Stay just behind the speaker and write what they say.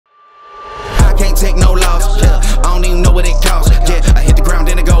take no loss. Yeah, I don't even know what it costs. Yeah, I hit the ground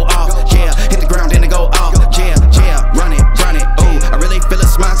then it go off. Yeah, hit the ground then it go off. Yeah, yeah, run it, ooh, I really feel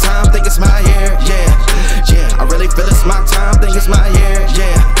it's my time, think it's my year. Yeah, yeah, I really feel it's my time, think it's my year.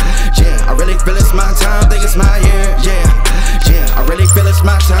 Yeah, yeah, I really feel it's my time, think it's my year. Yeah, yeah, I really feel it's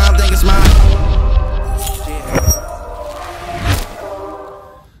my time, think it's my.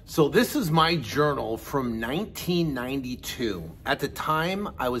 So this is my journal from 1992. At the time,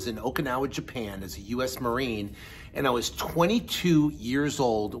 I was in Okinawa, Japan as a US Marine, and I was 22 years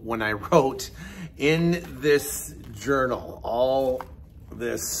old when I wrote in this journal, all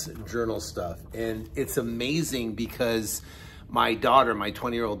this journal stuff. And it's amazing because my daughter, my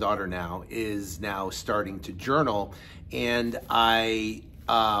 20-year-old daughter now, is now starting to journal, and I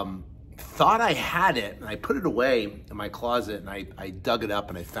thought I had it, and I put it away in my closet, and I dug it up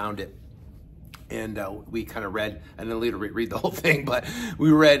and I found it. And we kind of read, and then later read the whole thing, but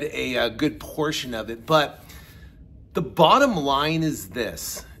we read a good portion of it. But the bottom line is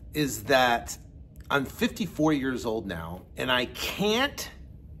this, is that I'm 54 years old now, and I can't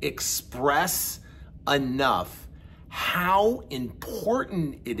express enough how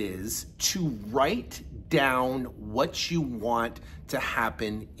important it is to write down what you want to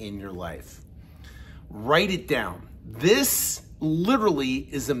happen in your life. Write it down. This literally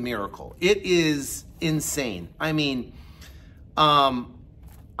is a miracle. It is insane. I mean, I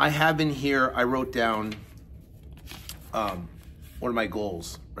have in here, I wrote down one of my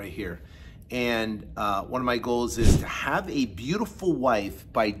goals right here. And one of my goals is to have a beautiful wife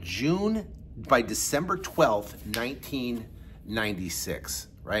by December 12th, 1996,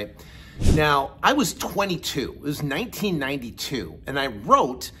 right? Now, I was 22, it was 1992, and I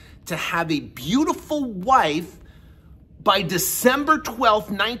wrote to have a beautiful wife by December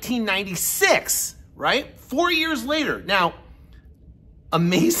 12th, 1996, right? 4 years later. Now,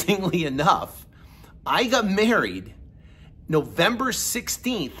 amazingly enough, I got married November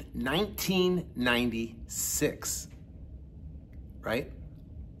 16th, 1996, right?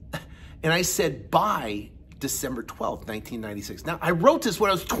 And I said, by December 12th, 1996. Now, I wrote this when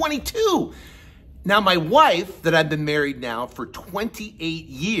I was 22. Now, my wife, that I've been married now for 28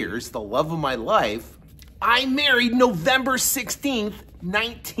 years, the love of my life, I married November 16th,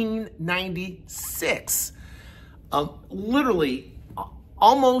 1996. Literally,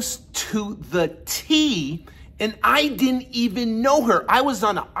 almost to the T, and I didn't even know her. I was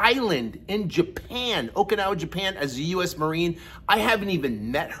on an island in Japan, Okinawa, Japan, as a US Marine. I haven't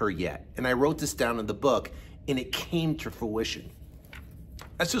even met her yet. And I wrote this down in the book, and it came to fruition.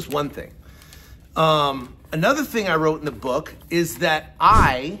 That's just one thing. Another thing I wrote in the book is that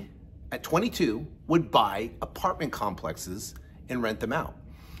I, at 22, would buy apartment complexes and rent them out.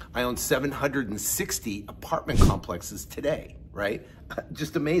 I own 760 apartment complexes today, right?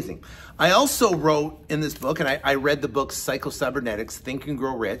 Just amazing. I also wrote in this book, and I read the book Psycho-Cybernetics, Think and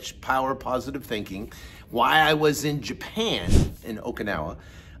Grow Rich, Power of Positive Thinking, why I was in Japan, in Okinawa.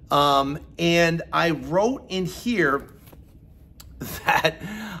 And I wrote in here that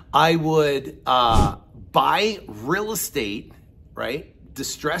I would buy real estate, right?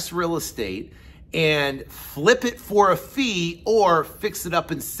 Distressed real estate, and flip it for a fee or fix it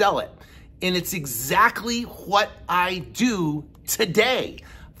up and sell it. And it's exactly what I do today.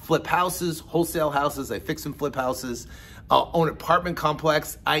 Flip houses, wholesale houses, I fix and flip houses, own apartment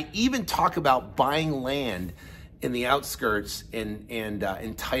complex. I even talk about buying land in the outskirts and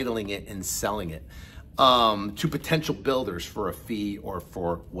entitling it and selling it to potential builders for a fee or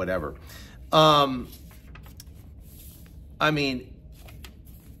for whatever. I mean,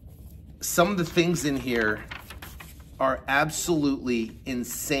 some of the things in here are absolutely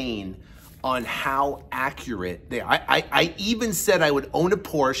insane on how accurate they are. I even said I would own a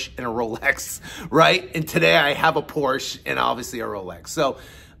Porsche and a Rolex, right? And today I have a Porsche and obviously a Rolex. So,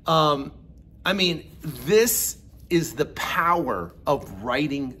 I mean, this is the power of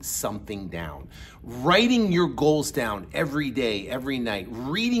writing something down. Writing your goals down every day, every night.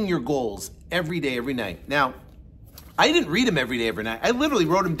 Reading your goals every day, every night. Now, I didn't read them every day, every night. I literally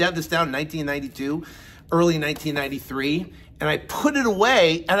wrote this down in 1992, early 1993, and I put it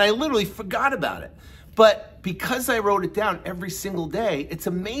away, and I literally forgot about it. But because I wrote it down every single day, it's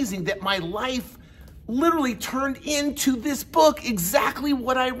amazing that my life literally turned into this book, exactly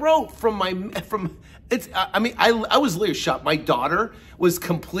what I wrote I was literally shocked. My daughter was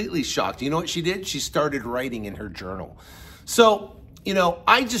completely shocked. You know what she did? She started writing in her journal. So, you know,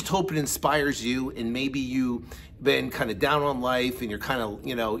 I just hope it inspires you, and maybe you've been kind of down on life and you're kind of,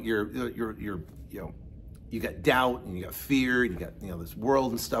 you know, you got doubt and you got fear and you got, you know, this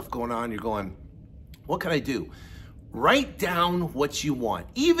world and stuff going on. You're going, what can I do? Write down what you want,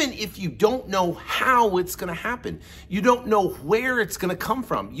 even if you don't know how it's going to happen. You don't know where it's going to come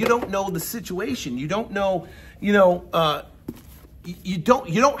from. You don't know the situation. You don't know, you don't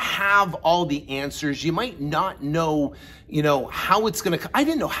have all the answers. You might not know, how it's going to. I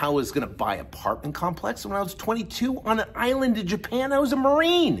didn't know how I was going to buy an apartment complex when I was 22 on an island in Japan. I was a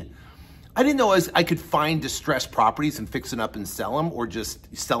Marine. I didn't know I could find distressed properties and fix them up and sell them, or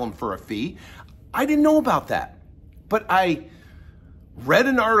just sell them for a fee. I didn't know about that. But I read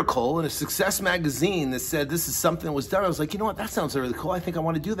an article in a Success magazine that said this is something that was done. I was like, you know what, that sounds really cool. I think I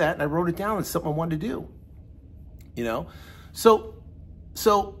want to do that. And I wrote it down. It's something I wanted to do,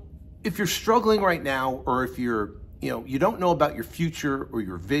 So if you're struggling right now, or if you're, you don't know about your future or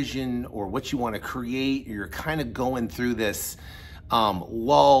your vision or what you want to create, or you're kind of going through this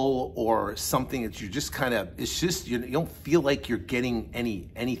lull or something that you're just kind of, it's just, you don't feel like you're getting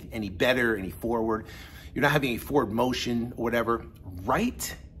any better, any forward. You're not having any forward motion or whatever.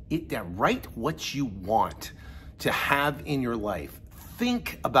 Write it down. Write what you want to have in your life.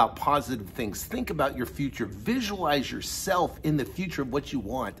 Think about positive things. Think about your future. Visualize yourself in the future of what you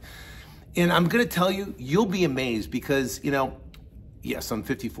want. And I'm going to tell you, you'll be amazed because, yes, I'm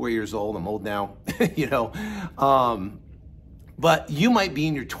 54 years old. I'm old now, but you might be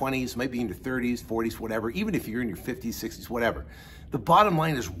in your 20s, might be in your 30s, 40s, whatever, even if you're in your 50s, 60s, whatever. The bottom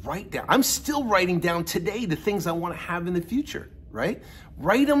line is write down. I'm still writing down today the things I want to have in the future, right?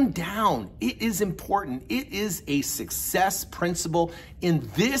 Write them down. It is important. It is a success principle, and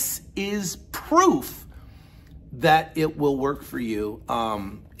this is proof that it will work for you.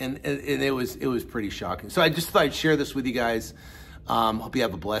 And it was pretty shocking. So I just thought I'd share this with you guys. Hope you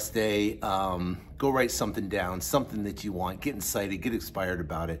have a blessed day. Go write something down, something that you want. Get excited, get inspired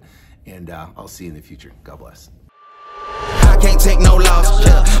about it, and I'll see you in the future. God bless. I can't take no loss,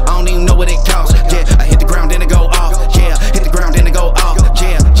 yeah. I don't even know what it costs, yeah. I hit the ground and it go off, yeah. Hit the ground and it go off,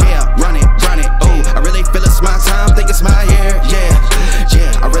 yeah, yeah. Run it, ooh. I really feel it's my time, think it's my year, yeah,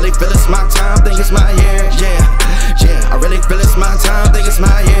 yeah. I really feel it's my time, think it's my year, yeah, yeah. I really feel it's my time, think it's my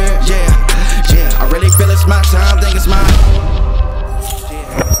year.